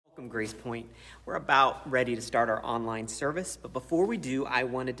Welcome, Grace Point. We're about ready to start our online service, but before we do, I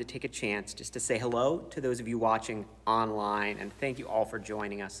wanted to take a chance just to say hello to those of you watching online, and thank you all for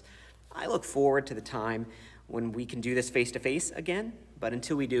joining us. I look forward to the time when we can do this face-to-face again, but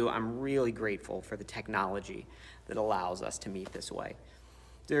until we do, I'm really grateful for the technology that allows us to meet this way.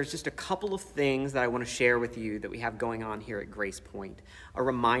 There's just a couple of things that I want to share with you that we have going on here at Grace Point. A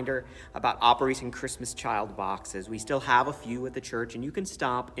reminder about Operation Christmas Child boxes. We still have a few at the church, and you can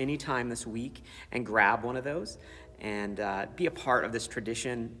stop anytime this week and grab one of those and be a part of this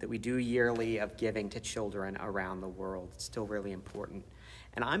tradition that we do yearly of giving to children around the world. It's still really important.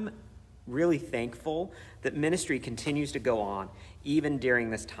 And I'm really thankful that ministry continues to go on even during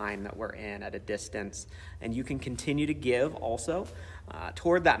this time that we're in at a distance. And you can continue to give also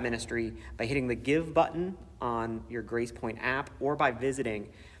toward that ministry by hitting the Give button on your Grace Point app or by visiting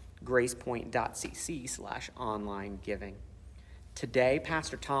gracepoint.cc/online giving. Today,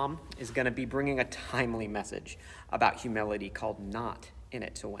 Pastor Tom is going to be bringing a timely message about humility called Not in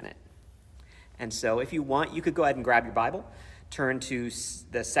It to Win It. And so if you want, you could go ahead and grab your Bible, turn to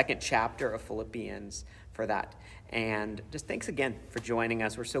the second chapter of Philippians for that. And just thanks again for joining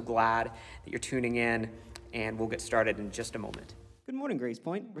us. We're so glad that you're tuning in, and we'll get started in just a moment. Good morning, Grace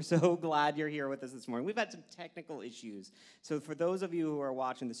Point. We're so glad you're here with us this morning. We've had some technical issues. So for those of you who are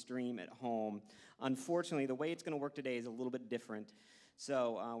watching the stream at home, unfortunately, the way it's going to work today is a little bit different.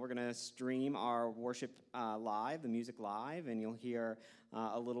 So we're going to stream our worship live, the music live, and you'll hear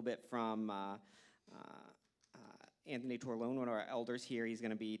a little bit from Anthony Torlone, one of our elders here. He's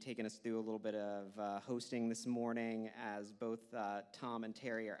going to be taking us through a little bit of hosting this morning, as both Tom and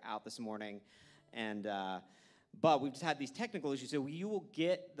Terry are out this morning. And but we've just had these technical issues, so you will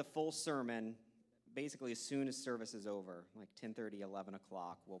get the full sermon basically as soon as service is over, like 10:30, 11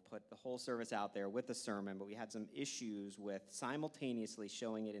 o'clock. We'll put the whole service out there with the sermon, but we had some issues with simultaneously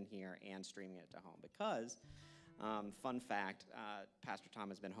showing it in here and streaming it to home because, fun fact, Pastor Tom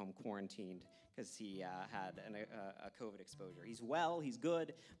has been home quarantined because he had a COVID exposure. He's well, he's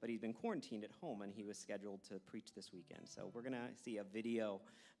good, but he's been quarantined at home, and he was scheduled to preach this weekend. So we're going to see a video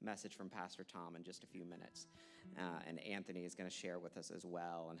message from Pastor Tom in just a few minutes. And Anthony is going to share with us as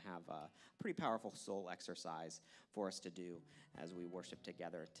well and have a pretty powerful soul exercise for us to do as we worship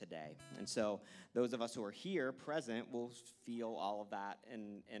together today. And so those of us who are here present will feel all of that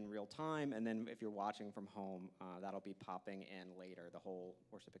in real time. And then if you're watching from home, that'll be popping in later, the whole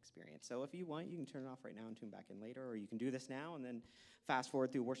worship experience. So if you want, you can turn it off right now and tune back in later, or you can do this now and then fast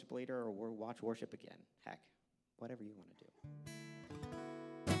forward through worship later, or watch worship again. Heck, whatever you want to do.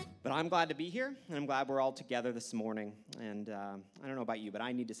 But I'm glad to be here, and I'm glad we're all together this morning. And I don't know about you, but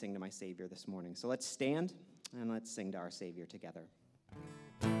I need to sing to my Savior this morning. So let's stand, and let's sing to our Savior together.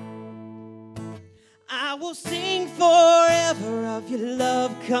 I will sing forever of your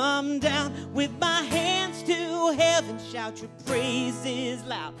love come down. With my hands to heaven, shout your praises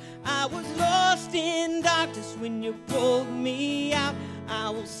loud. I was lost in darkness when you pulled me out. I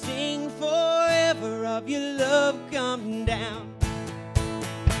will sing forever of your love come down.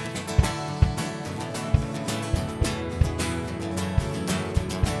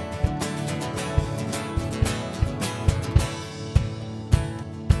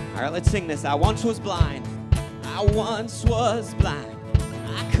 All right, let's sing this. I once was blind. I once was blind.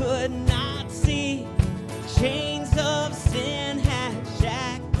 I could not see. Chains of sin had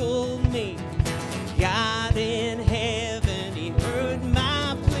shackled me. God in heaven, he heard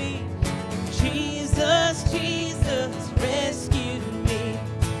my plea. Jesus, Jesus rescued me.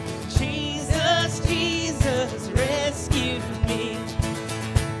 Jesus, Jesus rescued me.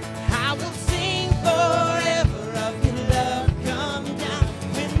 I will sing forever of your love come down.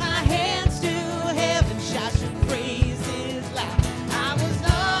 With my hands to heaven, shout your praises loud. I was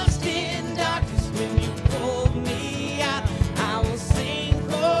lost in darkness when you pulled me out. I will sing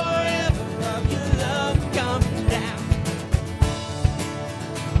forever of your love come down.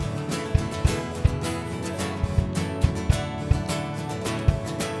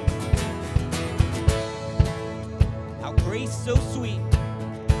 How grace so sweet,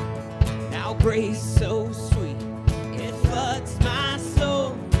 now grace so sweet, it floods my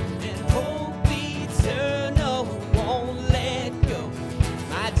soul, and hope eternal won't let go.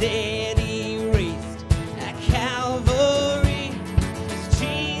 My dead erased at Calvary, 'cause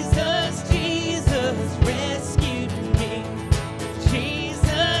Jesus, Jesus rescued me.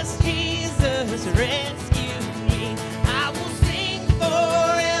 Jesus, Jesus rescued me. I will sing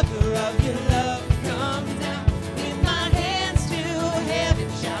forever of your love come down. With my hands to heaven,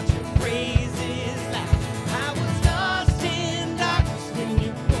 shout your praises loud. I was lost in darkness when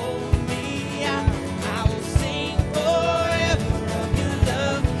you pulled me out. I will sing forever of your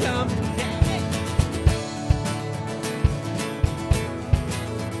love come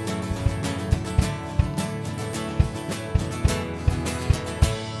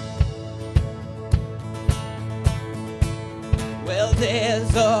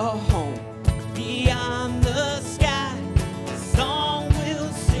there's a home beyond the sky. A song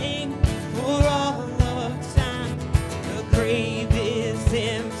we'll sing for all of time. The grave is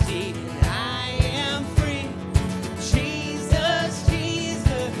empty, I am free. Jesus,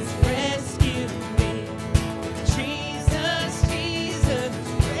 Jesus rescued me. Jesus, Jesus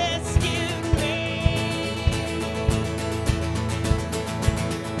rescued me.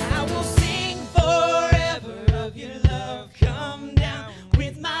 I will sing forever of your love come down.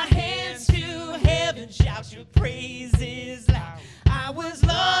 With my hands to heaven, shout your praises loud. I was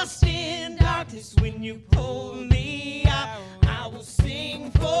lost in darkness when you pulled me out. I will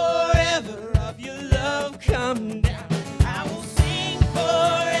sing forever of your love come down. I will sing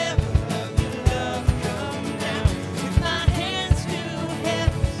forever of your love come down. With my hands to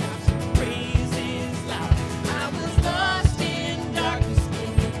heaven, shout your praises loud. I was lost in darkness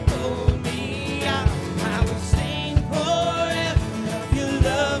when you pulled me out. I will sing forever of your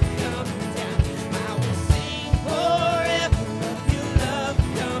love come down. I will sing forever.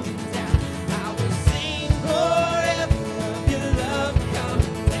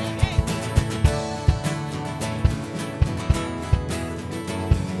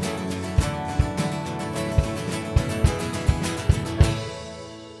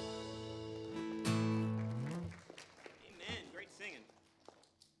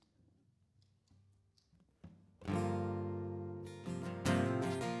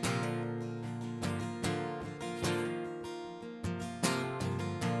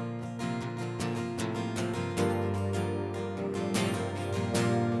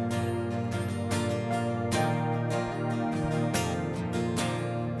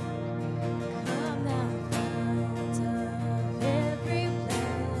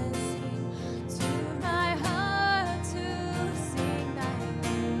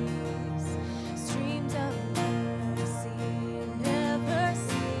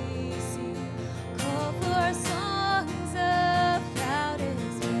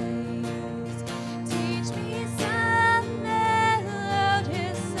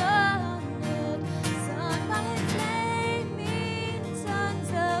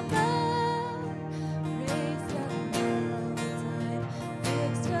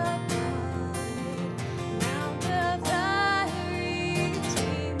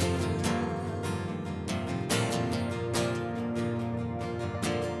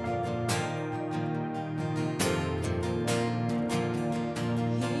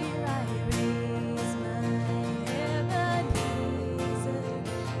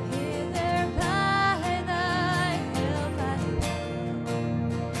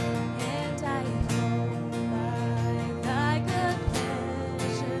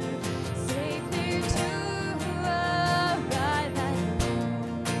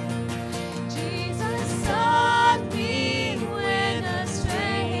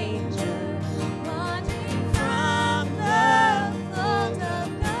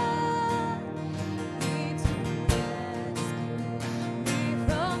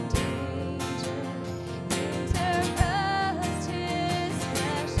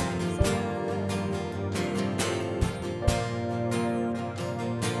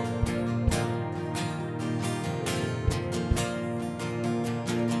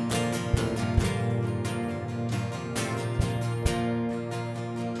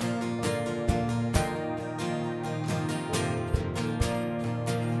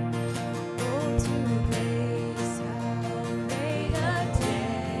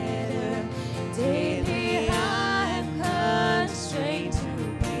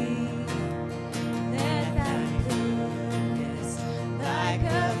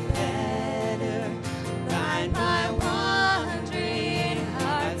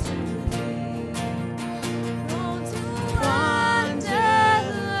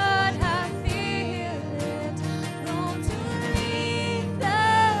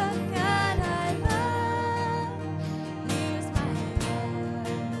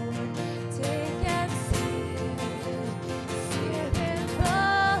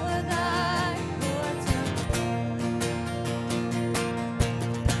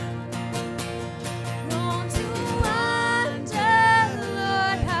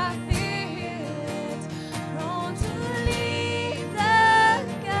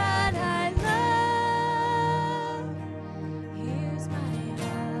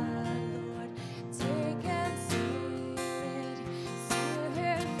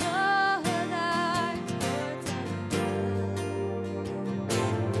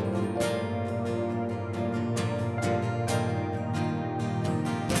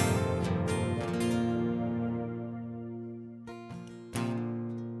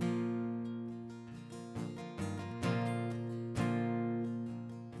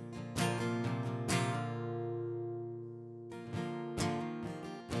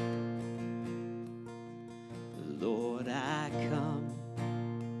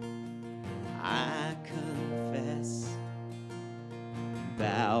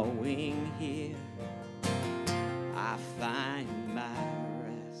 bowing here, I find my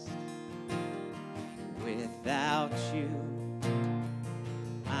rest. Without you,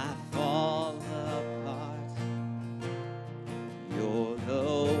 I fall apart. You're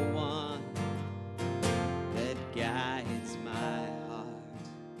the one that guides my heart.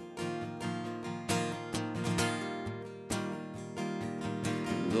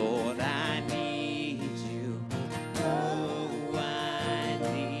 Lord, I need you. Oh, I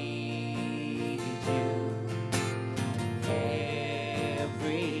need you.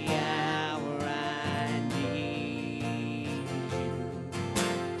 Every hour I need you.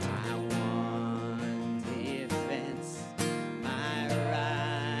 My one defense, my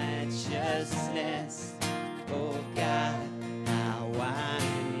righteousness. Oh God, how I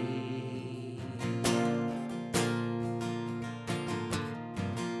need you.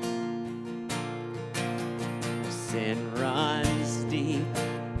 Sin runs deep,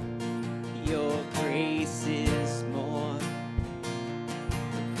 your grace is more.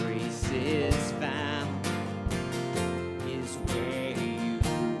 The grace is found is where you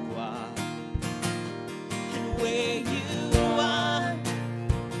are. And where you are,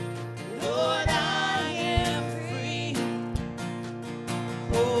 Lord, I am free.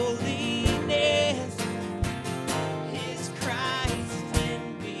 Holiness is Christ in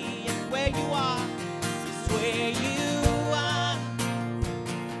me. And where you are is where you are.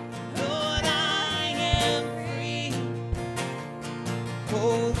 Lord, I am free.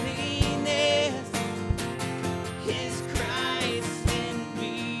 Holiness is Christ in me.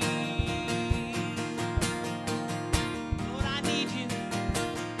 Lord, I need you.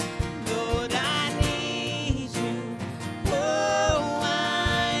 Lord, I need you. Oh,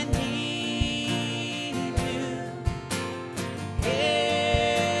 I need you.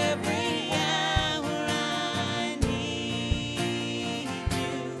 Every hour I need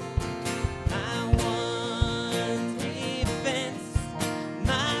you. My one defense,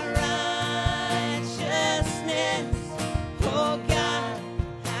 my righteousness. Oh God,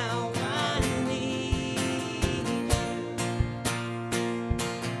 how I need you.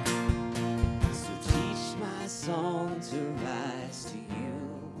 So teach my song to rise to you.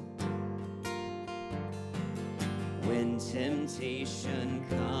 When temptation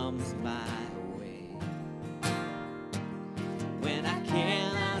comes my way, when I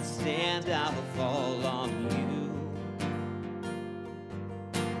cannot stand, I will fall on you.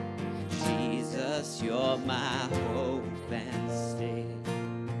 Jesus, you're my hope and stay.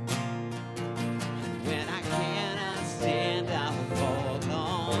 When I cannot stand, I will fall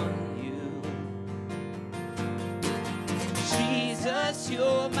on you. Jesus,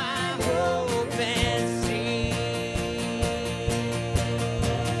 you're my hope and stay.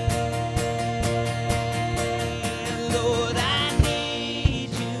 Lord, I need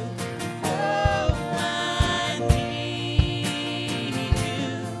you. Oh, I need you.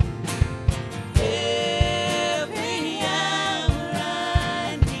 Every hour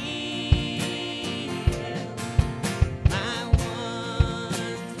I need you. My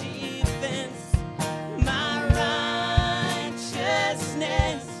one defense, my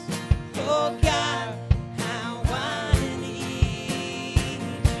righteousness. Oh God, how I need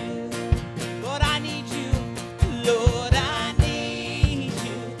you. Lord, I need you. Lord, I need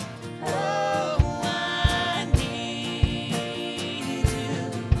you. Oh, I need you.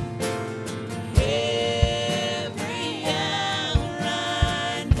 Every hour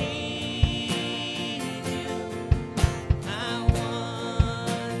I need you. My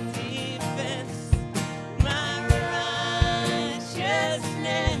one defense, my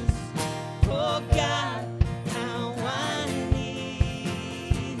righteousness. Oh God, how I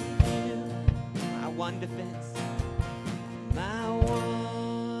need you. My one defense, my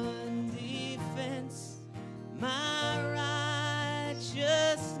one defense, my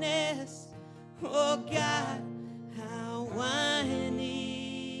righteousness. Oh God, how I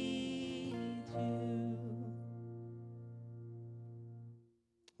need you.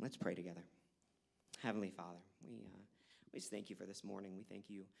 Let's pray together. Heavenly Father, we just thank you for this morning. We thank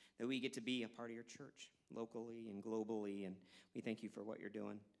you that we get to be a part of your church locally and globally, and we thank you for what you're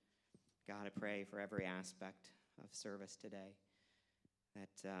doing. God, I pray for every aspect of service today,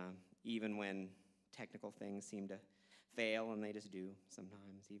 that even when technical things seem to fail, and they just do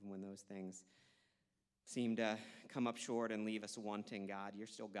sometimes, even when those things seem to come up short and leave us wanting, God, you're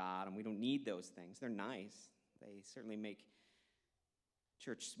still God, and we don't need those things. They're nice. They certainly make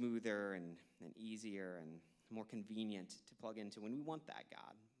church smoother and easier and more convenient to plug into. When we want that,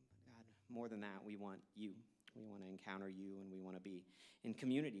 God, more than that, we want you. We want to encounter you, and we want to be in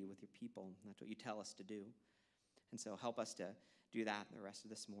community with your people. That's what you tell us to do. And so help us to do that the rest of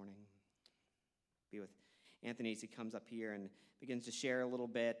this morning. Be with Anthony as he comes up here and begins to share a little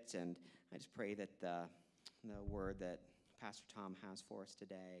bit, and I just pray that the word that Pastor Tom has for us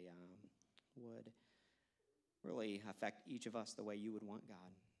today would really affect each of us the way you would want, God.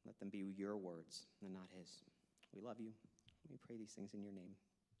 Let them be your words and not his. We love you. We pray these things in your name.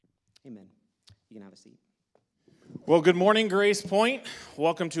 Amen. You can have a seat. Well, good morning, Grace Point.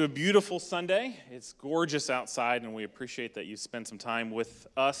 Welcome to a beautiful Sunday. It's gorgeous outside, and we appreciate that you spent some time with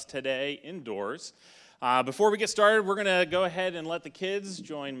us today indoors. Before we get started, we're going to go ahead and let the kids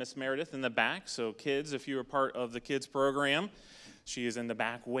join Miss Meredith in the back. So kids, if you are part of the kids program, she is in the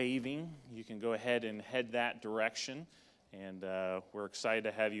back waving. You can go ahead and head that direction. And we're excited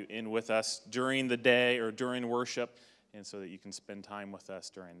to have you in with us during the day or during worship, and so that you can spend time with us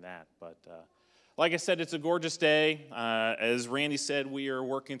during that. But like I said, it's a gorgeous day. As Randy said, we are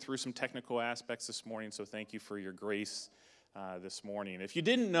working through some technical aspects this morning, so thank you for your grace this morning. If you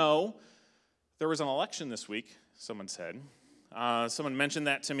didn't know, there was an election this week, someone said. Someone mentioned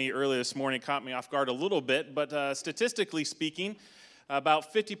that to me earlier this morning. It caught me off guard a little bit, but statistically speaking,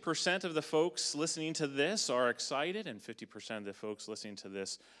 about 50% of the folks listening to this are excited, and 50% of the folks listening to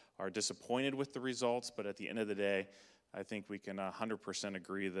this are disappointed with the results. But at the end of the day, I think we can 100%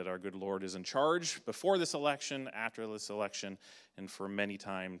 agree that our good Lord is in charge before this election, after this election, and for many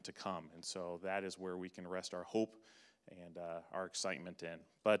time to come. And so that is where we can rest our hope and our excitement in.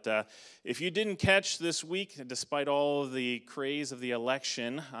 But if you didn't catch this week, despite all of the craze of the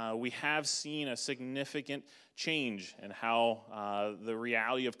election, we have seen a significant change in how the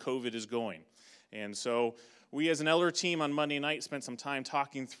reality of COVID is going. And so we as an elder team on Monday night spent some time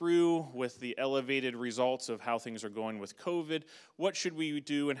talking through with the elevated results of how things are going with COVID. What should we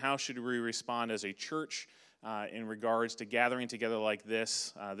do and how should we respond as a church in regards to gathering together like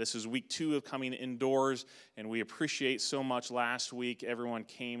this? This is week 2 of coming indoors, and we appreciate so much last week. Everyone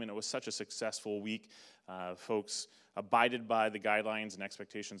came, and it was such a successful week. Folks abided by the guidelines and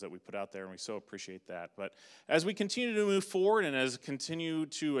expectations that we put out there, and we so appreciate that. But as we continue to move forward and as continue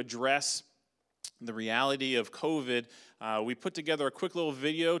to address the reality of COVID, we put together a quick little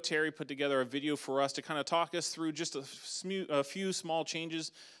video. Terry put together a video for us to kind of talk us through just a few small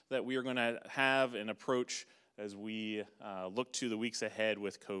changes that we are going to have and approach as we look to the weeks ahead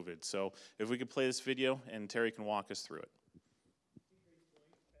with COVID. So if we could play this video, and Terry can walk us through it.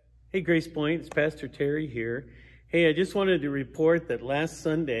 Hey, Grace Point, it's Pastor Terry here. Hey, I just wanted to report that last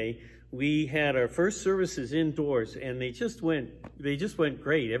Sunday we had our first services indoors, and they just went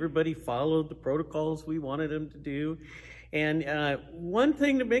great. Everybody followed the protocols we wanted them to do. And one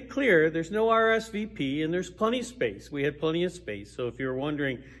thing to make clear, there's no RSVP, and there's plenty of space. We had plenty of space. So if you're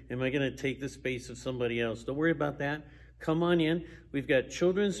wondering, am I going to take the space of somebody else? Don't worry about that. Come on in. We've got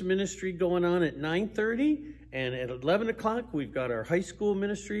children's ministry going on at 9:30, and at 11 o'clock, we've got our high school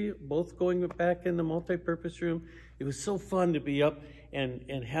ministry, both going back in the multi-purpose room. It was so fun to be up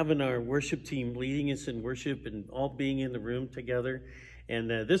and having our worship team leading us in worship and all being in the room together. And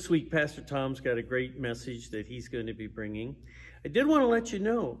this week, Pastor Tom's got a great message that he's going to be bringing. I did want to let you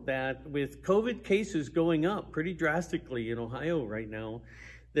know that with COVID cases going up pretty drastically in Ohio right now,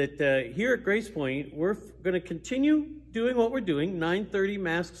 that here at Grace Point, we're going to continue doing what we're doing, 9:30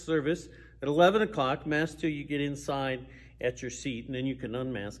 mask service, at 11 o'clock, mask till you get inside at your seat, and then you can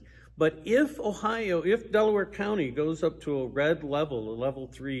unmask. But if Delaware County goes up to a red level, a level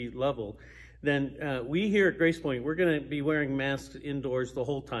 3 level, then we here at Grace Point, we're going to be wearing masks indoors the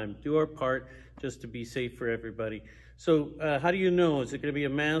whole time. Do our part just to be safe for everybody. So how do you know? Is it going to be a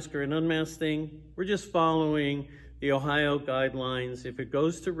mask or an unmasked thing? We're just following the Ohio guidelines. If it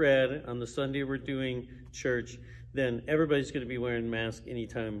goes to red on the Sunday we're doing church, then everybody's going to be wearing masks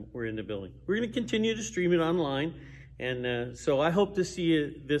anytime we're in the building. We're going to continue to stream it online. And so I hope to see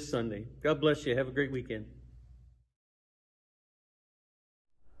you this Sunday. God bless you. Have a great weekend.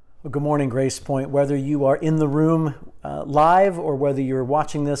 Well, good morning, Grace Point. Whether you are in the room live or whether you're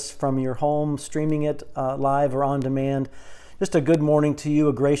watching this from your home, streaming it live or on demand, just a good morning to you,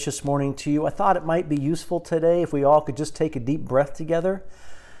 a gracious morning to you. I thought it might be useful today if we all could just take a deep breath together.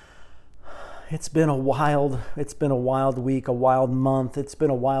 It's been a wild week, a wild month. It's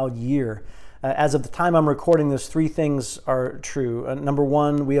been a wild year. As of the time I'm recording this, 3 things are true. Number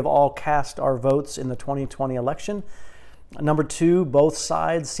 1, we have all cast our votes in the 2020 election. Number 2, both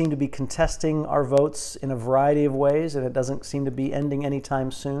sides seem to be contesting our votes in a variety of ways, and it doesn't seem to be ending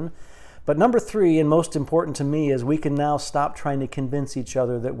anytime soon. But number 3, and most important to me, is we can now stop trying to convince each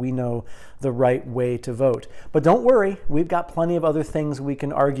other that we know the right way to vote. But don't worry, we've got plenty of other things we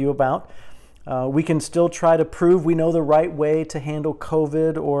can argue about. We can still try to prove we know the right way to handle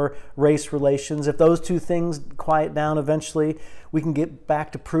COVID or race relations. If those two things quiet down eventually, we can get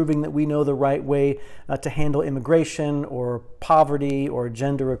back to proving that we know the right way to handle immigration or poverty or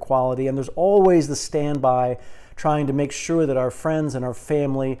gender equality. And there's always the standby trying to make sure that our friends and our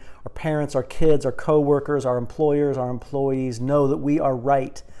family, our parents, our kids, our co-workers, our employers, our employees know that we are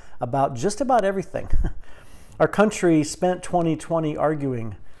right about just about everything. Our country spent 2020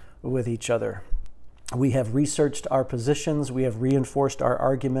 arguing with each other. We have researched our positions. We have reinforced our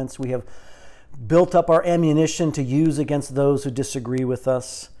arguments. We have built up our ammunition to use against those who disagree with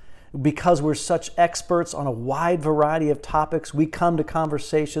us. Because we're such experts on a wide variety of topics, we come to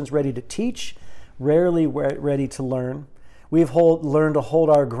conversations ready to teach, rarely ready to learn. We've learned to hold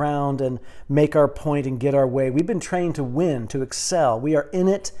our ground and make our point and get our way. We've been trained to win, to excel. We are in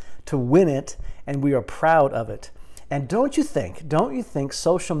it to win it, and we are proud of it. And don't you think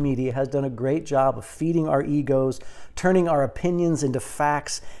social media has done a great job of feeding our egos, turning our opinions into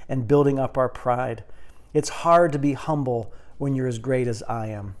facts, and building up our pride? It's hard to be humble when you're as great as I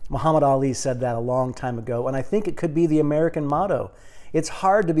am. Muhammad Ali said that a long time ago, and I think it could be the American motto. It's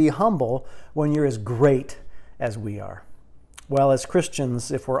hard to be humble when you're as great as we are. Well, as Christians,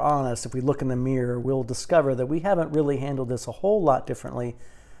 if we're honest, if we look in the mirror, we'll discover that we haven't really handled this a whole lot differently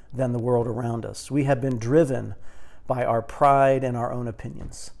than the world around us. We have been driven by our pride and our own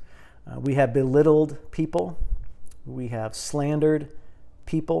opinions. We have belittled people. We have slandered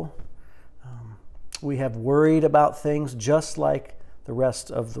people. We have worried about things just like the rest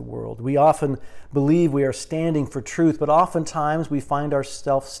of the world. We often believe we are standing for truth, but oftentimes we find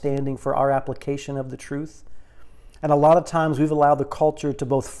ourselves standing for our application of the truth. And a lot of times we've allowed the culture to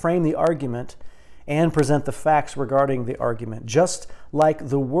both frame the argument and present the facts regarding the argument. Just like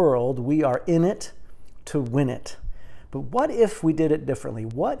the world, we are in it to win it. But what if we did it differently?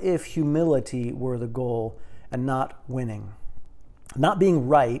 What if humility were the goal and not winning? Not being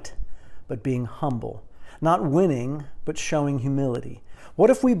right, but being humble. Not winning, but showing humility. What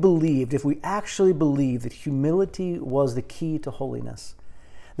if we actually believed that humility was the key to holiness?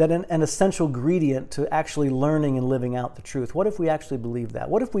 That an essential ingredient to actually learning and living out the truth? What if we actually believed that?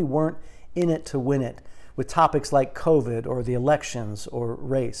 What if we weren't in it to win it with topics like COVID or the elections or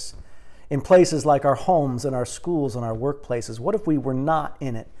race? In places like our homes and our schools and our workplaces, what if we were not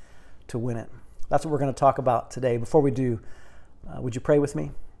in it to win it? That's what we're going to talk about today. Before we do, would you pray with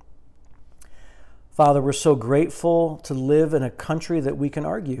me? Father, we're so grateful to live in a country that we can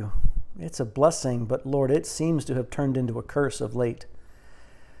argue. It's a blessing, but Lord, it seems to have turned into a curse of late.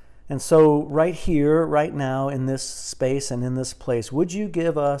 And so right here, right now, in this space and in this place, would you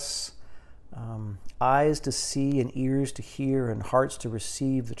give us eyes to see and ears to hear and hearts to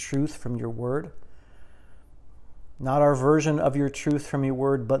receive the truth from your word? Not our version of your truth from your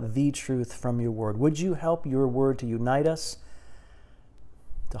word, but the truth from your word. Would you help your word to unite us,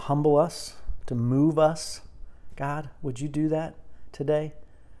 to humble us, to move us? God, would you do that today?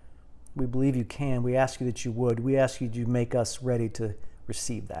 We believe you can. We ask you that you would. We ask you to make us ready to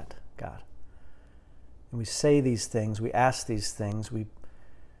receive that, God. And we say these things, we ask these things, we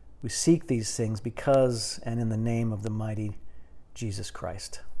seek these things because and in the name of the mighty Jesus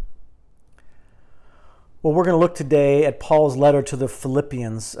Christ. Well, we're going to look today at Paul's letter to the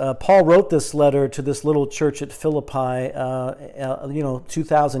Philippians. Paul wrote this letter to this little church at Philippi,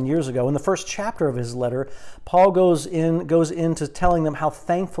 2,000 years ago. In the first chapter of his letter, Paul goes into telling them how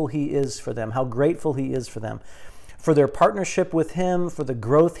thankful he is for them, how grateful he is for them, for their partnership with him, for the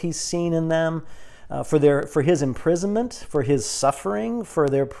growth he's seen in them, for his imprisonment, for his suffering, for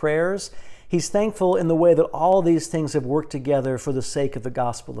their prayers. He's thankful in the way that all these things have worked together for the sake of the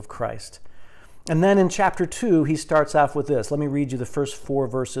gospel of Christ. And then in chapter 2, he starts off with this. Let me read you the first 4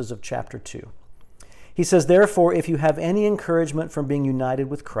 verses of chapter 2. He says, "Therefore, if you have any encouragement from being united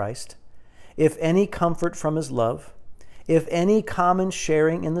with Christ, if any comfort from his love, if any common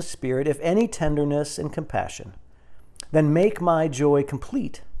sharing in the Spirit, if any tenderness and compassion, then make my joy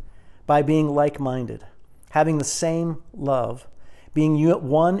complete by being like-minded, having the same love, being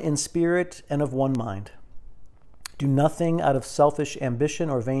one in spirit and of one mind. Do nothing out of selfish ambition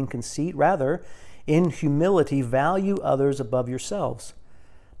or vain conceit. Rather, in humility, value others above yourselves,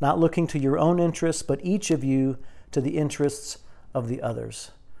 not looking to your own interests, but each of you to the interests of the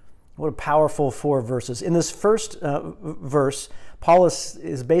others." What a powerful 4 verses. In this first verse, Paul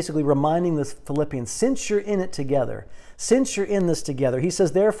is basically reminding the Philippians, since you're in it together, since you're in this together, he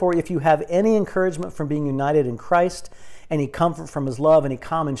says, therefore, if you have any encouragement from being united in Christ, any comfort from his love, any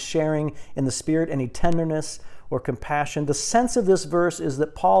common sharing in the Spirit, any tenderness or compassion. The sense of this verse is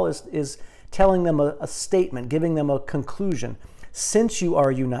that Paul is telling them a statement, giving them a conclusion. since you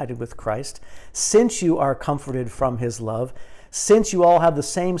are united with Christ, since you are comforted from his love, since you all have the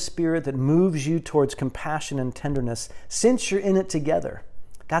same spirit that moves you towards compassion and tenderness, since you're in it together.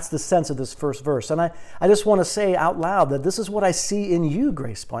 That's the sense of this first verse. And I just want to say out loud that this is what I see in you,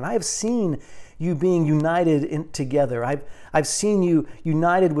 Grace Point. I have seen you being united together. I've seen you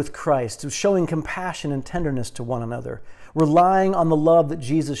united with Christ, showing compassion and tenderness to one another, relying on the love that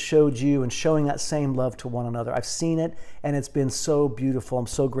Jesus showed you and showing that same love to one another. I've seen it, and it's been so beautiful. I'm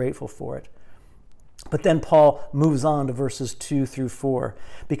so grateful for it. But then Paul moves on to verses 2 through 4,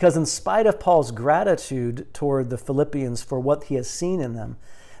 because in spite of Paul's gratitude toward the Philippians for what he has seen in them,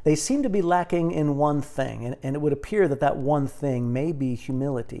 they seem to be lacking in one thing, and it would appear that that one thing may be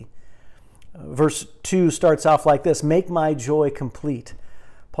humility. Verse 2 starts off like this: make my joy complete.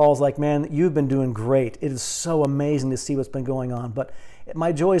 Paul's like, man, you've been doing great. It is so amazing to see what's been going on, but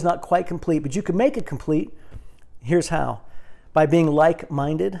my joy is not quite complete, but you can make it complete. Here's how: by being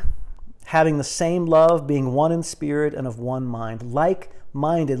like-minded, having the same love, being one in spirit and of one mind.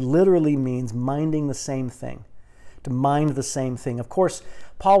 Like-minded literally means minding the same thing, to mind the same thing. Of course,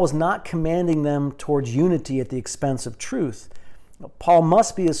 Paul was not commanding them towards unity at the expense of truth. Paul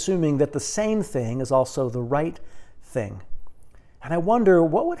must be assuming that the same thing is also the right thing. And I wonder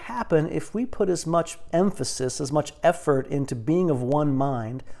what would happen if we put as much emphasis, as much effort into being of one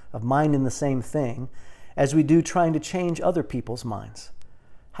mind, of minding the same thing, as we do trying to change other people's minds.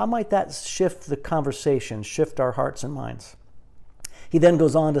 How might that shift the conversation, shift our hearts and minds? He then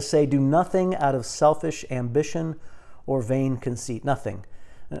goes on to say, do nothing out of selfish ambition or vain conceit. Nothing.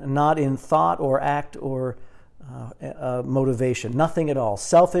 Not in thought or act or motivation. Nothing at all.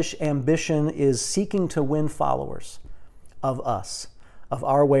 Selfish ambition is seeking to win followers of us, of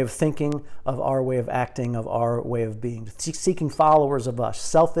our way of thinking, of our way of acting, of our way of being. Seeking followers of us.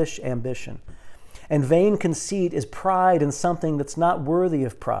 Selfish ambition. And vain conceit is pride in something that's not worthy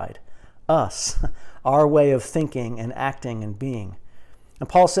of pride. Us, our way of thinking and acting and being. And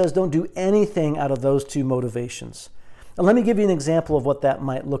Paul says don't do anything out of those two motivations. And let me give you an example of what that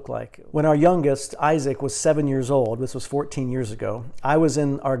might look like. When our youngest, Isaac, was 7 years old, this was 14 years ago, I was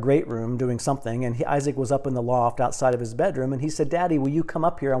in our great room doing something, and Isaac was up in the loft outside of his bedroom, and he said, Daddy, will you come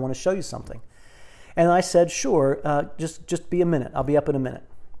up here? I want to show you something. And I said, sure, just be a minute. I'll be up in a minute.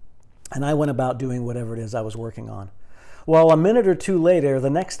 And I went about doing whatever it is I was working on. Well, a minute or two later, the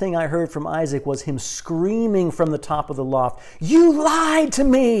next thing I heard from Isaac was him screaming from the top of the loft, you lied to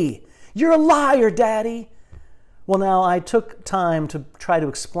me! You're a liar, Daddy! Well, now, I took time to try to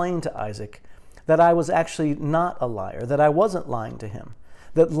explain to Isaac that I was actually not a liar, that I wasn't lying to him,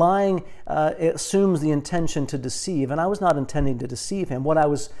 that lying assumes the intention to deceive, and I was not intending to deceive him. When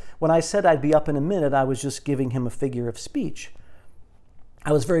I said I'd be up in a minute, I was just giving him a figure of speech.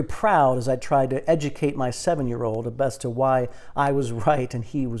 I was very proud as I tried to educate my 7-year-old as to why I was right and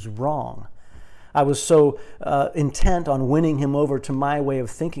he was wrong. I was so intent on winning him over to my way of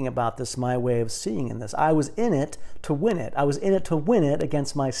thinking about this, my way of seeing in this. I was in it to win it. I was in it to win it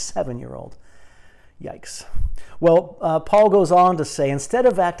against my 7-year-old. Yikes. Well, Paul goes on to say, instead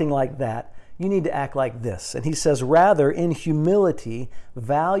of acting like that, you need to act like this. And he says, rather, in humility,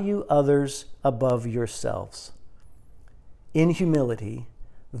 value others above yourselves. In humility,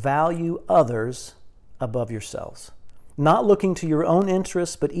 value others above yourselves. Not looking to your own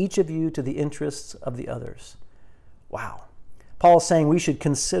interests, but each of you to the interests of the others. Wow. Paul's saying we should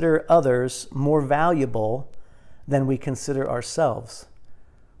consider others more valuable than we consider ourselves.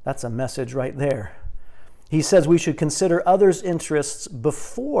 That's a message right there. He says we should consider others' interests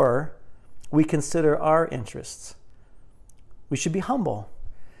before we consider our interests. We should be humble.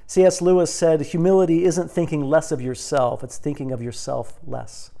 C.S. Lewis said, humility isn't thinking less of yourself, it's thinking of yourself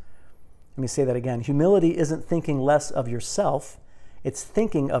less. Let me say that again. Humility isn't thinking less of yourself, it's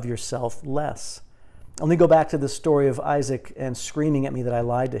thinking of yourself less. Let me go back to the story of Isaac and screaming at me that I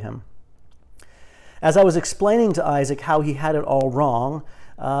lied to him. As I was explaining to Isaac how he had it all wrong,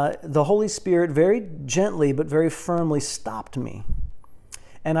 the Holy Spirit very gently but very firmly stopped me.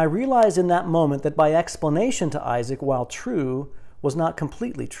 And I realized in that moment that my explanation to Isaac, while true, was not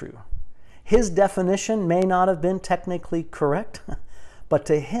completely true. His definition may not have been technically correct, but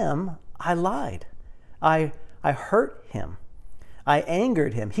to him, I lied. I hurt him. I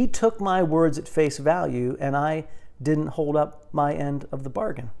angered him. He took my words at face value, and I didn't hold up my end of the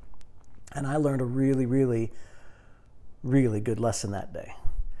bargain. And I learned a really, really, really good lesson that day.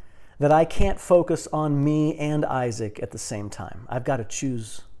 That I can't focus on me and Isaac at the same time. I've got to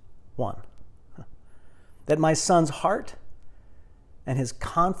choose one. That my son's heart and his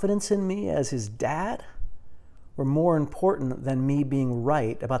confidence in me as his dad were more important than me being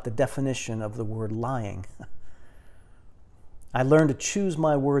right about the definition of the word lying. I learned to choose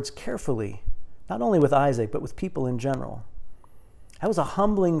my words carefully, not only with Isaac, but with people in general. That was a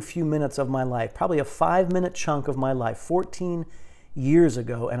humbling few minutes of my life, probably a 5-minute chunk of my life, 14 years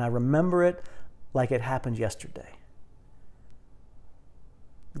ago, and I remember it like it happened yesterday.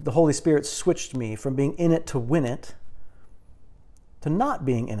 The Holy Spirit switched me from being in it to win it to not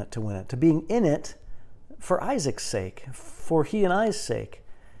being in it to win it, to being in it for Isaac's sake, for he and I's sake.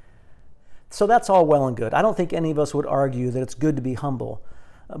 So that's all well and good. I don't think any of us would argue that it's good to be humble.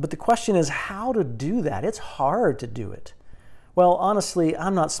 But the question is how to do that. It's hard to do it. Well, honestly,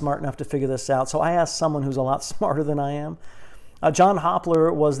 I'm not smart enough to figure this out, so I asked someone who's a lot smarter than I am. John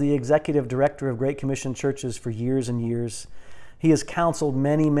Hoppler was the executive director of Great Commission churches for years and years. He has counseled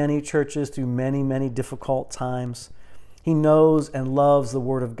many, many churches through many, many difficult times. He knows and loves the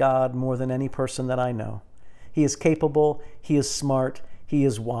Word of God more than any person that I know. He is capable, he is smart, he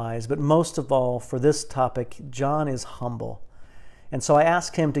is wise, but most of all, for this topic, John is humble. And so I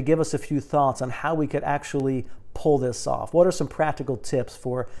asked him to give us a few thoughts on how we could actually pull this off. What are some practical tips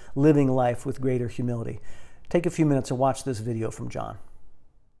for living life with greater humility? Take a few minutes and watch this video from John.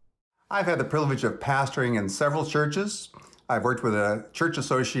 I've had the privilege of pastoring in several churches. I've worked with a church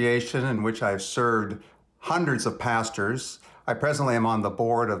association in which I've served hundreds of pastors. I presently am on the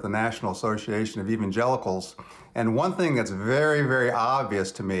board of the National Association of Evangelicals. And one thing that's very, very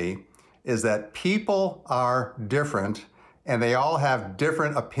obvious to me is that people are different and they all have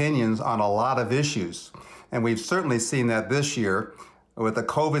different opinions on a lot of issues. And we've certainly seen that this year with the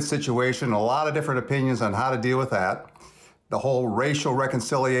COVID situation, a lot of different opinions on how to deal with that. The whole racial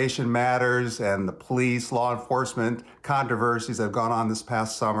reconciliation matters and the police, law enforcement controversies that have gone on this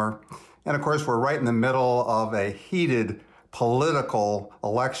past summer. And of course, we're right in the middle of a heated political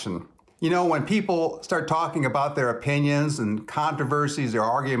election. You know, when people start talking about their opinions and controversies or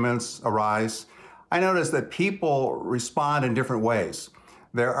arguments arise, I notice that people respond in different ways.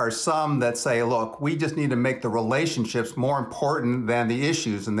 There are some that say, look, we just need to make the relationships more important than the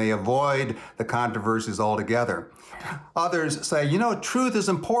issues, and they avoid the controversies altogether. Others say, you know, truth is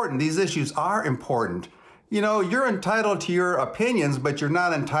important. These issues are important. You know, you're entitled to your opinions, but you're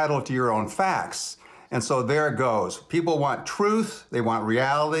not entitled to your own facts. And so there it goes. People want truth, they want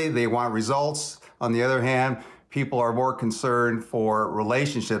reality, they want results. On the other hand, people are more concerned for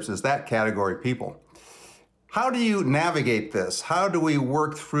relationships as that category of people. How do you navigate this? How do we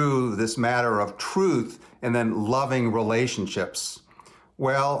work through this matter of truth and then loving relationships?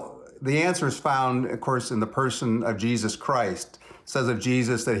 Well, the answer is found, of course, in the person of Jesus Christ. It says of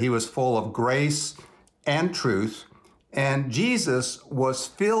Jesus that he was full of grace and truth, and Jesus was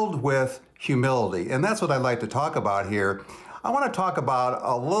filled with humility. And that's what I'd like to talk about here. I want to talk about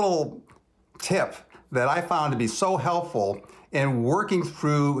a little tip that I found to be so helpful in working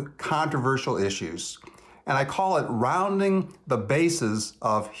through controversial issues. And I call it rounding the bases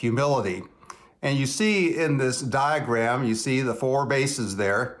of humility. And you see in this diagram, you see the 4 bases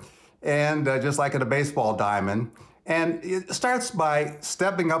there, and just like in a baseball diamond. And it starts by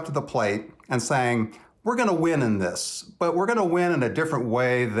stepping up to the plate and saying, we're going to win in this, but we're going to win in a different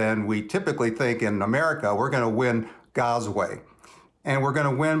way than we typically think in America. We're going to win God's way. And we're going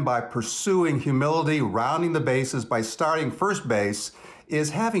to win by pursuing humility, rounding the bases, by starting first base, is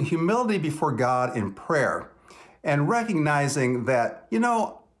having humility before God in prayer and recognizing that, you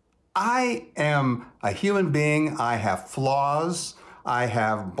know, I am a human being. I have flaws. I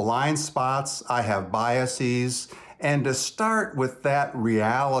have blind spots. I have biases. And to start with that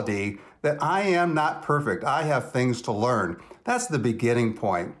reality that I am not perfect. I have things to learn. That's the beginning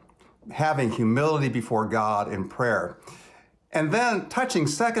point, having humility before God in prayer. And then touching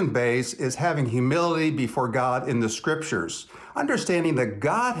second base is having humility before God in the scriptures, understanding that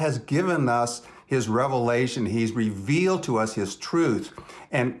God has given us his revelation. He's revealed to us his truth,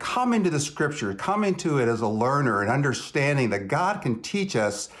 and coming to the scripture, coming to it as a learner and understanding that God can teach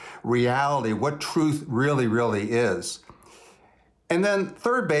us reality, what truth really, really is. And then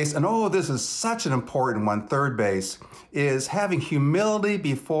third base, and oh, this is such an important one, third base, is having humility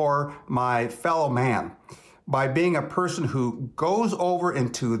before my fellow man by being a person who goes over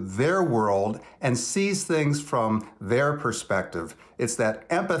into their world and sees things from their perspective. It's that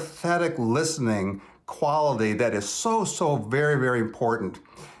empathetic listening quality that is so, so very, very important.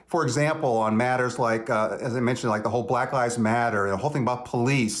 For example, on matters like, as I mentioned, like the whole Black Lives Matter, the whole thing about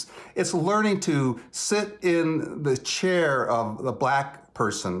police, it's learning to sit in the chair of the black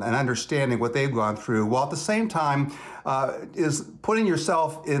person and understanding what they've gone through, while at the same time is putting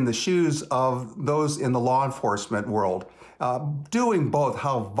yourself in the shoes of those in the law enforcement world, doing both,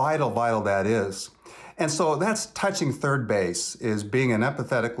 how vital that is. And so that's touching third base, is being an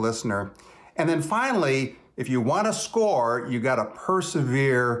empathetic listener. And then finally, If you want to score, you got to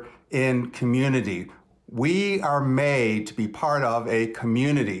persevere in community. We are made to be part of a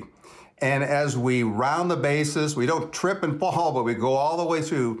community. And as we round the bases, we don't trip and fall, but we go all the way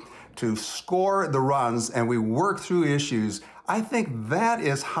through to score the runs and we work through issues. I think that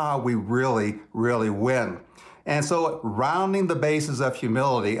is how we really, really win. And so rounding the bases of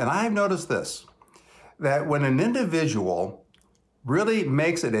humility, and I've noticed this, that when an individual really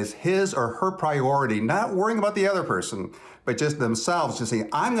makes it as his or her priority, not worrying about the other person, but just themselves, just saying,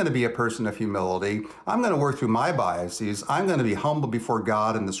 I'm going to be a person of humility. I'm going to work through my biases. I'm going to be humble before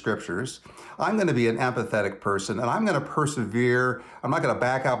God and the scriptures. I'm going to be an empathetic person, and I'm going to persevere. I'm not going to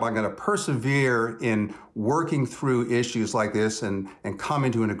back up. I'm going to persevere in working through issues like this and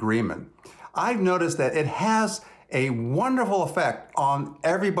coming to an agreement. I've noticed that it has a wonderful effect on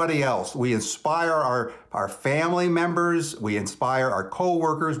everybody else. We inspire our family members, we inspire our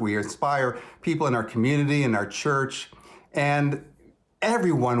co-workers, we inspire people in our community, in our church, and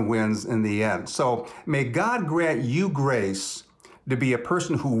everyone wins in the end. So may God grant you grace to be a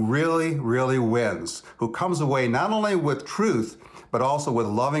person who really, really wins, who comes away not only with truth, but also with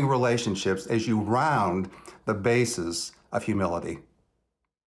loving relationships as you round the bases of humility.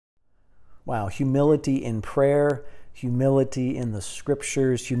 Wow, humility in prayer, humility in the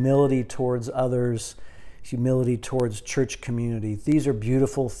scriptures, humility towards others, humility towards church community. These are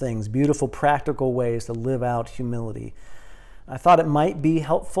beautiful things, beautiful practical ways to live out humility. I thought it might be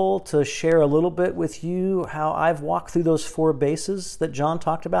helpful to share a little bit with you how I've walked through those 4 bases that John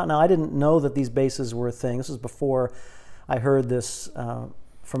talked about. Now, I didn't know that these bases were a thing. This was before I heard this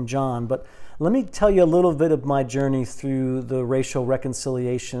from John, but let me tell you a little bit of my journey through the racial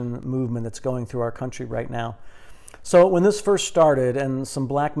reconciliation movement that's going through our country right now. So when this first started and some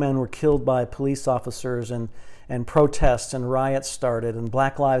black men were killed by police officers and protests and riots started and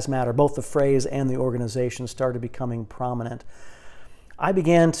Black Lives Matter, both the phrase and the organization started becoming prominent, I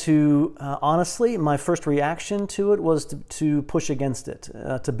began to, honestly, my first reaction to it was to push against it,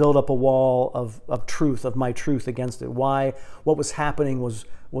 to build up a wall of truth, of my truth against it. Why what was happening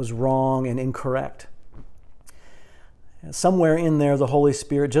was wrong and incorrect. Somewhere in there, the Holy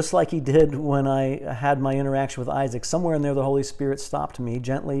Spirit, just like he did when I had my interaction with Isaac, somewhere in there, the Holy Spirit stopped me,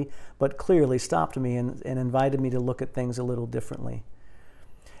 gently but clearly stopped me and invited me to look at things a little differently.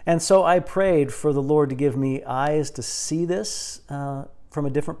 And so I prayed for the Lord to give me eyes to see this from a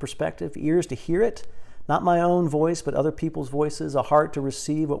different perspective, ears to hear it, not my own voice, but other people's voices, a heart to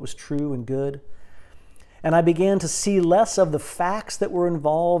receive what was true and good. And I began to see less of the facts that were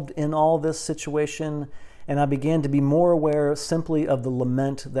involved in all this situation, and I began to be more aware simply of the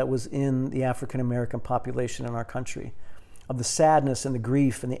lament that was in the African American population in our country, of the sadness and the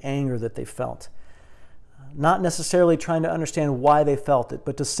grief and the anger that they felt. Not necessarily trying to understand why they felt it,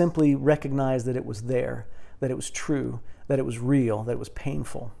 but to simply recognize that it was there, that it was true, that it was real, that it was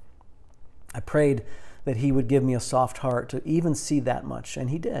painful. I prayed that he would give me a soft heart to even see that much, and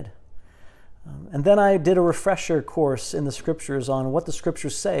he did. And then I did a refresher course in the scriptures on what the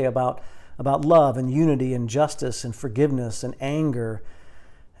scriptures say about love and unity and justice and forgiveness and anger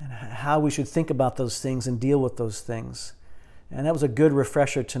and how we should think about those things and deal with those things. And that was a good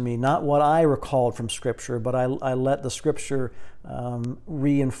refresher to me, not what I recalled from Scripture, but I let the Scripture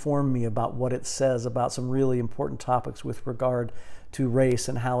re-inform me about what it says about some really important topics with regard to race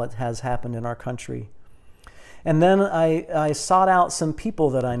and how it has happened in our country. And then I sought out some people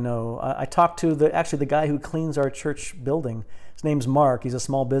that I know. I talked to the guy who cleans our church building. His name's Mark. He's a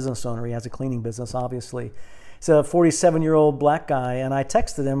small business owner. He has a cleaning business, obviously. He's a 47-year-old black guy, and I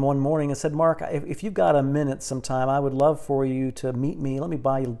texted him one morning and said, Mark, if you've got a minute sometime, I would love for you to meet me. Let me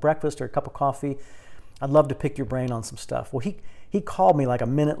buy you breakfast or a cup of coffee. I'd love to pick your brain on some stuff. Well, he called me like a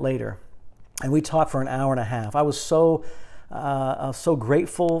minute later, and we talked for an hour and a half. I was so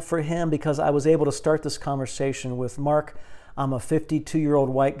grateful for him because I was able to start this conversation with Mark. I'm a 52-year-old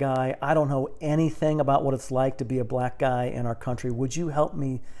white guy. I don't know anything about what it's like to be a black guy in our country. Would you help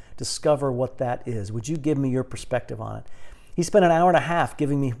me discover what that is? Would you give me your perspective on it? He spent an hour and a half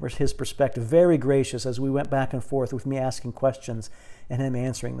giving me his perspective, very gracious as we went back and forth with me asking questions and him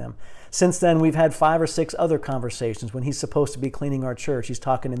answering them. Since then, we've had 5 or 6 other conversations. When he's supposed to be cleaning our church, he's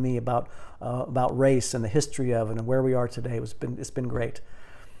talking to me about race and the history of it and where we are today. It's been great.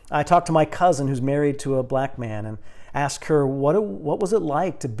 I talked to my cousin who's married to a black man and asked her what was it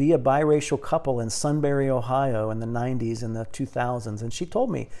like to be a biracial couple in Sunbury, Ohio in the 90s and the 2000s. And she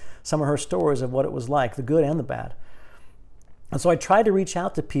told me some of her stories of what it was like, the good and the bad. And so I tried to reach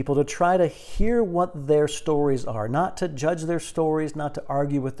out to people to try to hear what their stories are, not to judge their stories, not to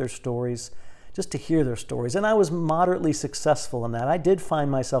argue with their stories, just to hear their stories. And I was moderately successful in that. I did find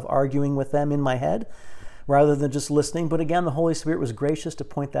myself arguing with them in my head, rather than just listening. But again, the Holy Spirit was gracious to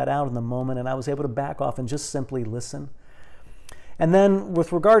point that out in the moment, and I was able to back off and just simply listen. And then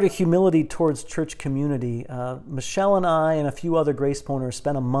with regard to humility towards church community, Michelle and I and a few other Grace Pointers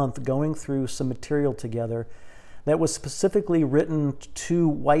spent a month going through some material together that was specifically written to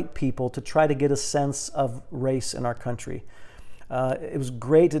white people to try to get a sense of race in our country. It was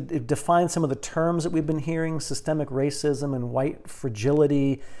great. It defined some of the terms that we've been hearing: systemic racism and white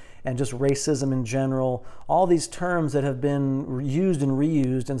fragility, and just racism in general. All these terms that have been used and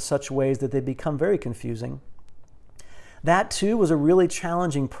reused in such ways that they become very confusing. That too was a really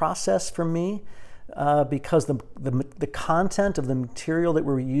challenging process for me because the content of the material that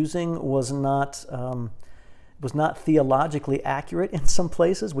we're using was not theologically accurate in some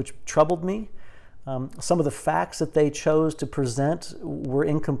places, which troubled me. Some of the facts that they chose to present were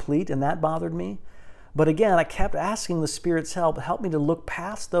incomplete, and that bothered me. But again, I kept asking the Spirit's help me to look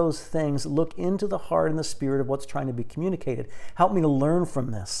past those things, look into the heart and the spirit of what's trying to be communicated. Help me to learn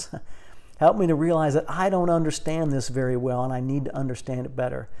from this. Help me to realize that I don't understand this very well and I need to understand it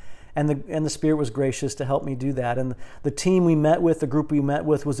better. And the Spirit was gracious to help me do that. And the team we met with, the group we met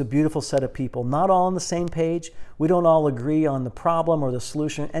with, was a beautiful set of people. Not all on the same page. We don't all agree on the problem or the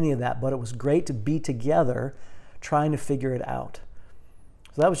solution, any of that, but it was great to be together trying to figure it out.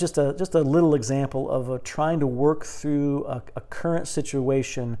 So that was just a little example of trying to work through a current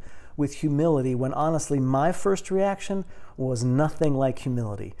situation with humility, when honestly my first reaction was nothing like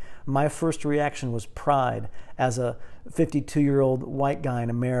humility. My first reaction was pride as a 52-year-old white guy in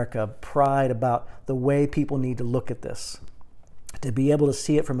America, pride about the way people need to look at this. To be able to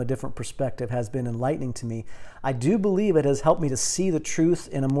see it from a different perspective has been enlightening to me. I do believe it has helped me to see the truth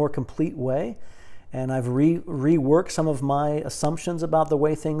in a more complete way, and I've reworked some of my assumptions about the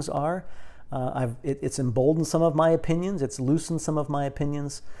way things are. It's emboldened some of my opinions. It's loosened some of my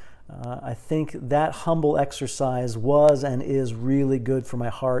opinions. I think that humble exercise was and is really good for my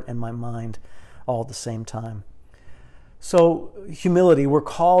heart and my mind all at the same time. So humility, we're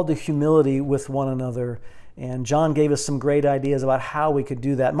called to humility with one another, and John gave us some great ideas about how we could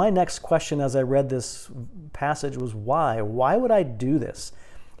do that. My next question as I read this passage was why? Why would I do this?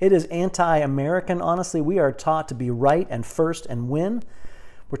 It is anti-American, honestly. We are taught to be right and first and win.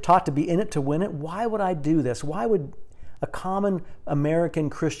 We're taught to be in it to win it. Why would I do this? Why would a common American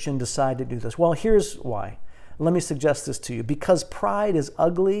Christian decide to do this? Well, here's why. Let me suggest this to you. Because pride is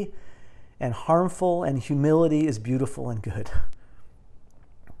ugly and harmful, and humility is beautiful and good.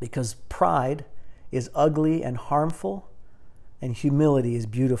 Because pride is ugly and harmful, and humility is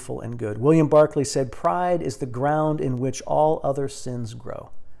beautiful and good. William Barclay said, "Pride is the ground in which all other sins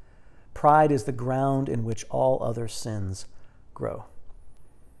grow." Pride is the ground in which all other sins grow.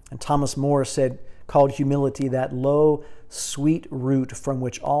 And Thomas More called humility that low, sweet root from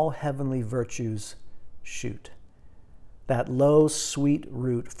which all heavenly virtues shoot. That low, sweet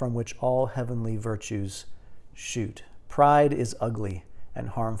root from which all heavenly virtues shoot. Pride is ugly and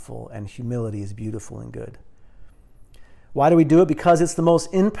harmful, and humility is beautiful and good. Why do we do it? Because it's the most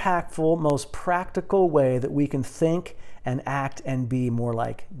impactful, most practical way that we can think and act and be more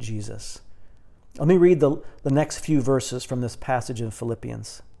like Jesus. Let me read the next few verses from this passage in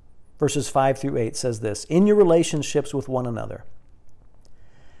Philippians. Verses 5 through 8 says this: "In your relationships with one another,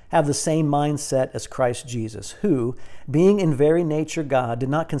 have the same mindset as Christ Jesus, who, being in very nature God, did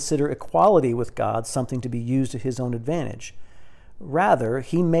not consider equality with God something to be used to his own advantage. Rather,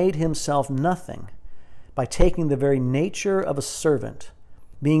 he made himself nothing by taking the very nature of a servant,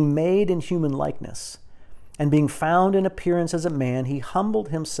 being made in human likeness, and being found in appearance as a man, he humbled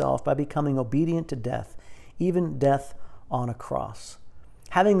himself by becoming obedient to death, even death on a cross."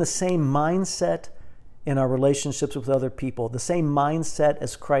 Having the same mindset in our relationships with other people, the same mindset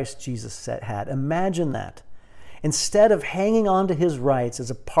as Christ Jesus had. Imagine that. Instead of hanging on to his rights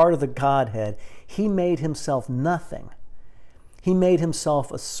as a part of the Godhead, he made himself nothing. He made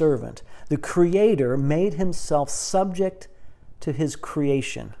himself a servant. The Creator made himself subject to his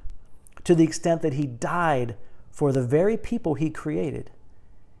creation to the extent that he died for the very people he created.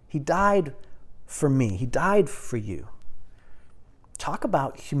 He died for me. He died for you. Talk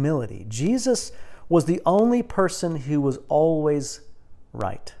about humility. Jesus was the only person who was always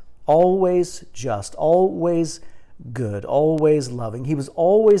right, always just, always good, always loving. He was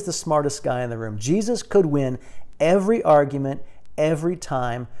always the smartest guy in the room. Jesus could win every argument, every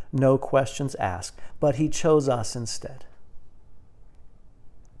time, no questions asked. But he chose us instead.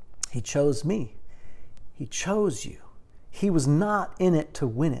 He chose me. He chose you. He was not in it to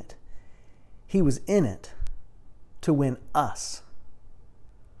win it. He was in it to win us.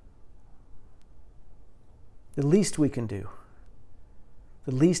 The least we can do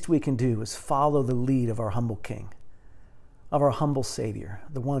The least we can do is follow the lead of our humble King, of our humble Savior,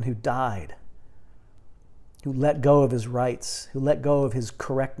 the one who died, who let go of his rights, who let go of his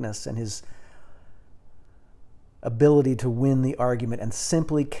correctness and his ability to win the argument, and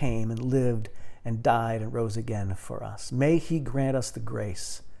simply came and lived and died and rose again for us. May he grant us the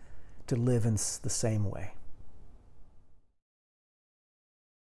grace to live in the same way.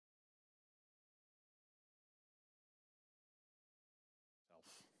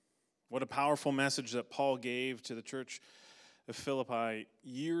 What a powerful message that Paul gave to the church of Philippi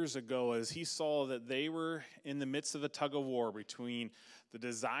years ago as he saw that they were in the midst of a tug of war between the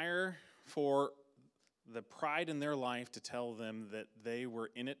desire for the pride in their life to tell them that they were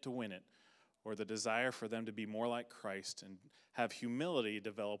in it to win it, or the desire for them to be more like Christ and have humility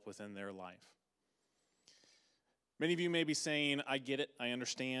develop within their life. Many of you may be saying, I get it, I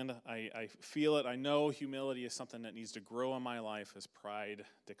understand, I feel it, I know humility is something that needs to grow in my life as pride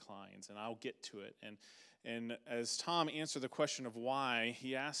declines, and I'll get to it. And as Tom answered the question of why,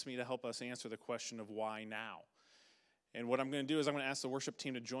 he asked me to help us answer the question of why now. And what I'm going to do is I'm going to ask the worship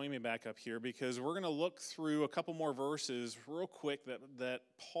team to join me back up here, because we're going to look through a couple more verses real quick that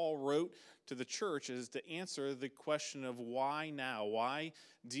Paul wrote to the church is to answer the question of why now? Why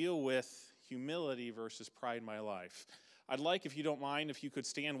deal with humility versus pride in my life? I'd like, if you don't mind, if you could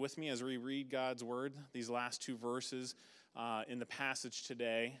stand with me as we read God's word, these last two verses in the passage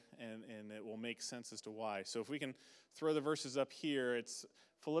today, and it will make sense as to why. So if we can throw the verses up here, it's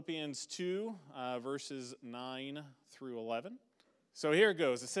Philippians 2, verses 9 through 11. So here it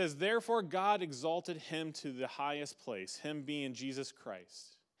goes. It says, "Therefore God exalted him to the highest place, him being Jesus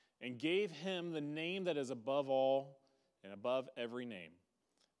Christ, and gave him the name that is above all and above every name,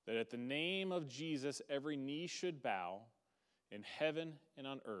 that at the name of Jesus every knee should bow in heaven and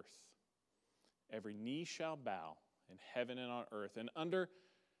on earth. Every knee shall bow in heaven and on earth and under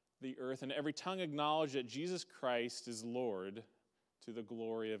the earth, and every tongue acknowledge that Jesus Christ is Lord, to the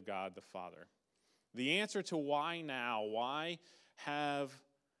glory of God the Father." The answer to why now, why have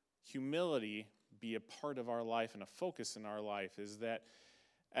humility be a part of our life and a focus in our life, is that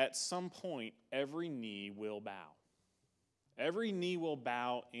at some point every knee will bow. Every knee will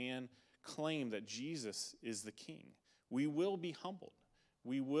bow and claim that Jesus is the King. We will be humbled.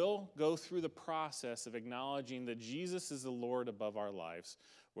 We will go through the process of acknowledging that Jesus is the Lord above our lives,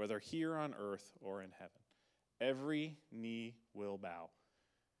 whether here on earth or in heaven. Every knee will bow.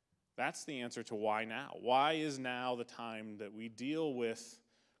 That's the answer to why now. Why is now the time that we deal with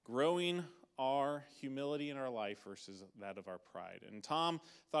growing our humility in our life versus that of our pride? And Tom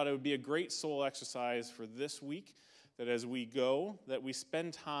thought it would be a great soul exercise for this week, that as we go, that we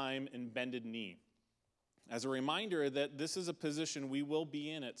spend time in bended knee. As a reminder that this is a position we will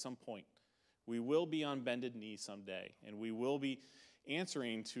be in at some point. We will be on bended knee someday, and we will be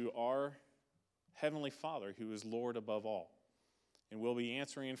answering to our Heavenly Father, who is Lord above all. And we'll be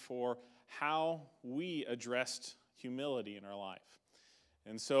answering for how we addressed humility in our life.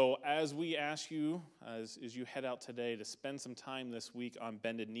 And so as we ask you, as you head out today, to spend some time this week on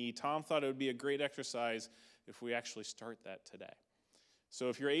bended knee, Tom thought it would be a great exercise if we actually start that today. So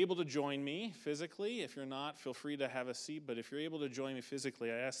if you're able to join me physically, if you're not, feel free to have a seat. But if you're able to join me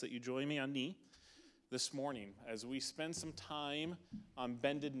physically, I ask that you join me on knee this morning as we spend some time on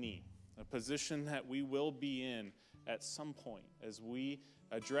bended knee, a position that we will be in at some point as we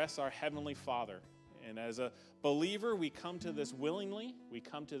address our Heavenly Father. And as a believer, we come to this willingly. We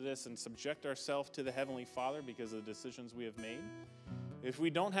come to this and subject ourselves to the Heavenly Father because of the decisions we have made. If we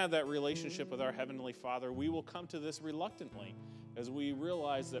don't have that relationship with our Heavenly Father, we will come to this reluctantly as we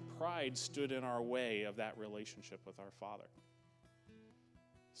realize that pride stood in our way of that relationship with our Father.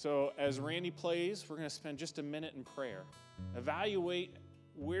 So as Randy plays, we're going to spend just a minute in prayer. Evaluate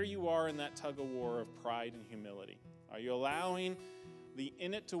where you are in that tug of war of pride and humility. Are you allowing the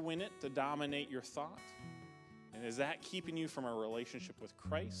in it to win it to dominate your thought? And is that keeping you from a relationship with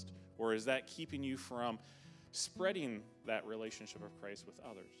Christ? Or is that keeping you from spreading that relationship of Christ with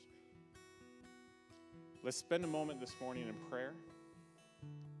others? Let's spend a moment this morning in prayer,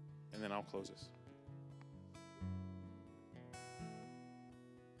 and then I'll close this.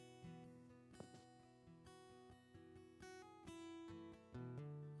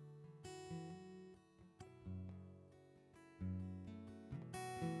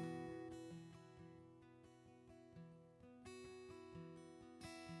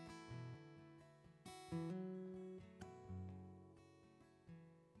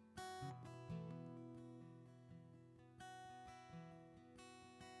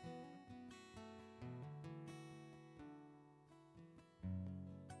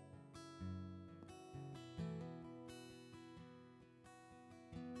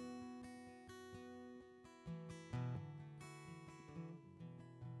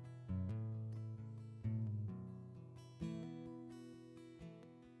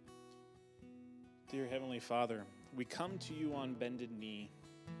 Dear Heavenly Father, we come to you on bended knee,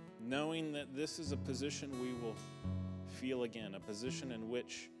 knowing that this is a position we will feel again, a position in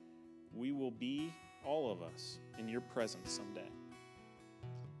which we will be, all of us, in your presence someday.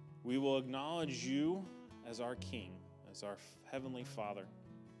 We will acknowledge you as our King, as our Heavenly Father.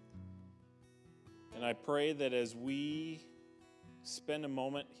 And I pray that as we spend a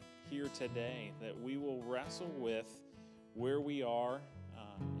moment here today, that we will wrestle with where we are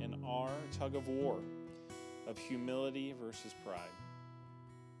in our tug of war of humility versus pride.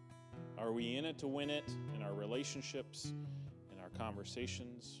 Are we in it to win it in our relationships, in our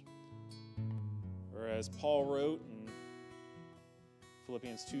conversations? Or as Paul wrote in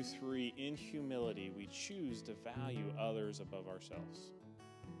Philippians 2:3, in humility we choose to value others above ourselves.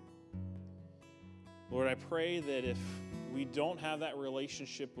 Lord, I pray that if we don't have that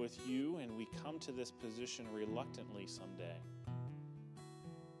relationship with you and we come to this position reluctantly someday,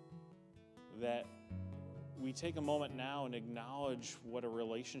 that we take a moment now and acknowledge what a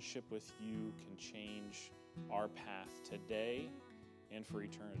relationship with you can change our path today and for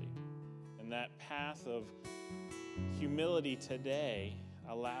eternity. And that path of humility today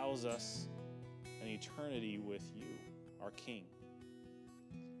allows us an eternity with you, our King.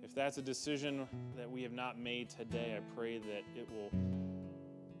 If that's a decision that we have not made today, I pray that it will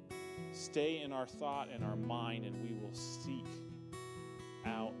stay in our thought and our mind, and we will seek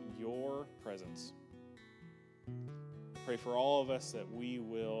out your presence. Pray for all of us that we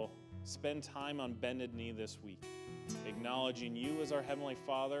will spend time on bended knee this week, acknowledging you as our Heavenly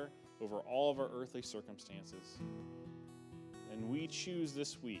Father over all of our earthly circumstances. And we choose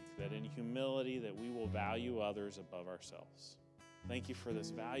this week that in humility that we will value others above ourselves. Thank you for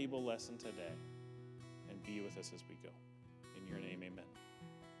this valuable lesson today, and be with us as we go. In your name, amen.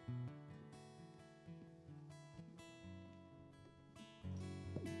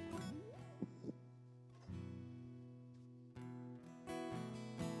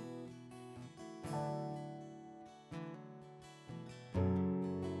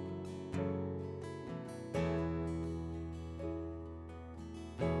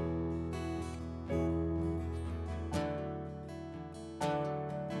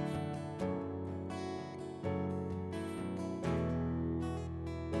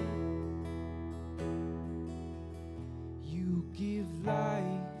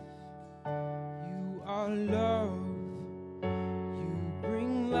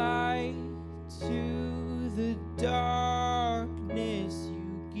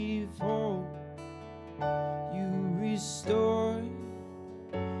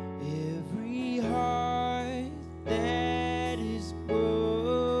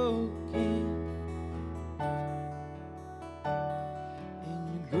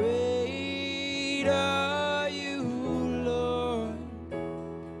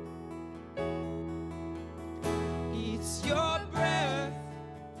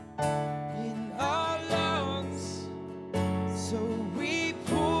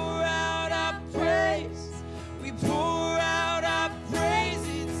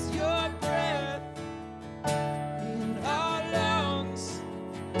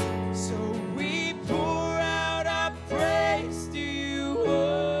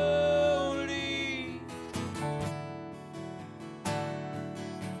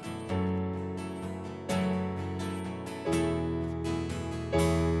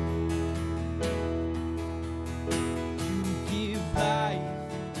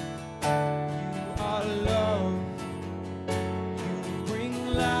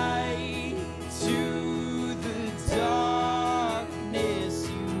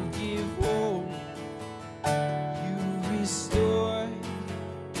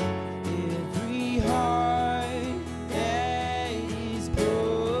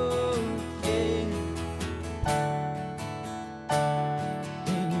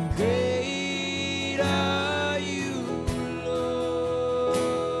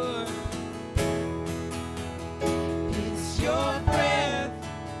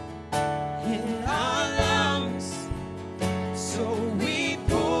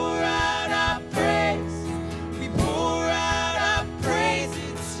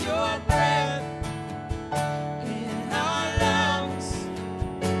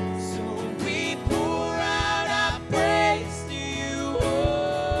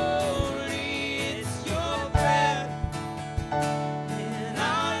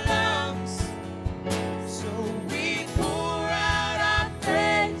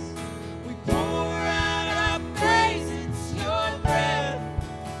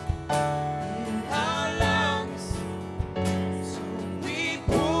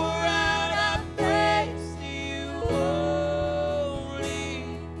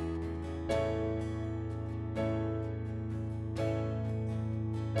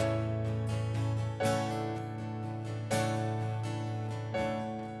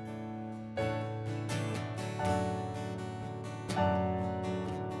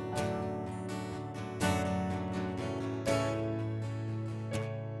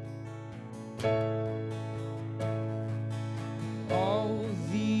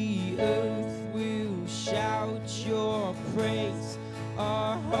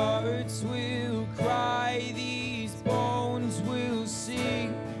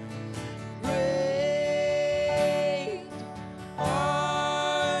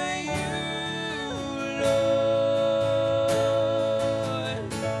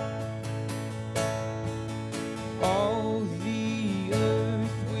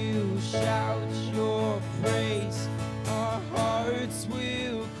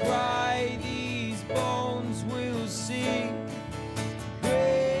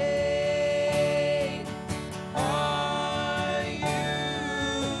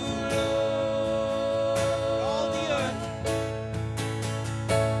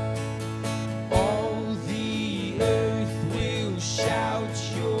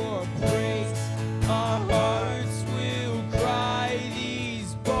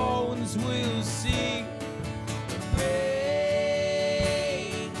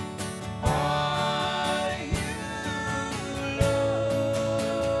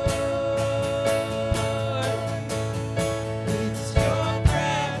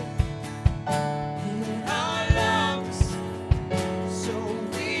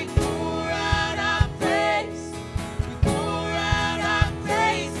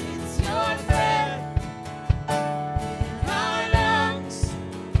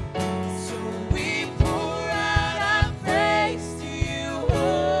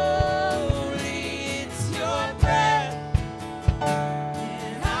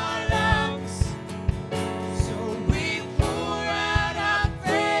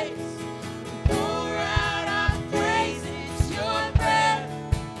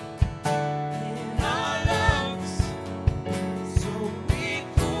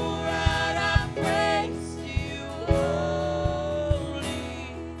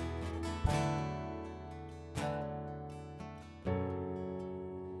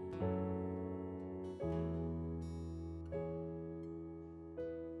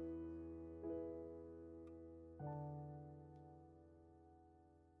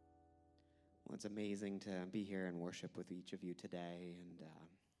 It's amazing to be here and worship with each of you today, and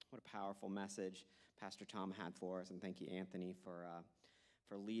what a powerful message Pastor Tom had for us, and thank you, Anthony, for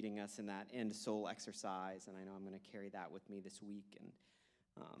leading us in that end soul exercise, and I know I'm going to carry that with me this week, and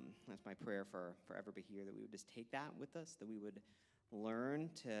that's my prayer for everybody here, that we would just take that with us, that we would learn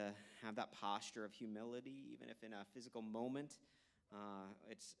to have that posture of humility, even if in a physical moment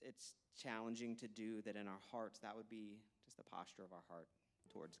it's challenging to do, that in our hearts that would be just the posture of our heart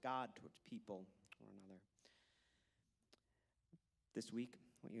towards God, towards people, or another. This week,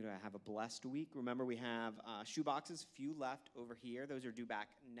 I want you to have a blessed week. Remember, we have shoe boxes, few left over here. Those are due back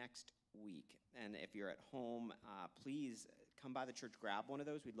next week. And if you're at home, please come by the church, grab one of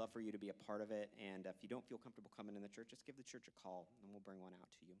those. We'd love for you to be a part of it. And if you don't feel comfortable coming in the church, just give the church a call, and we'll bring one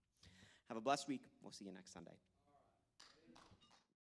out to you. Have a blessed week. We'll see you next Sunday.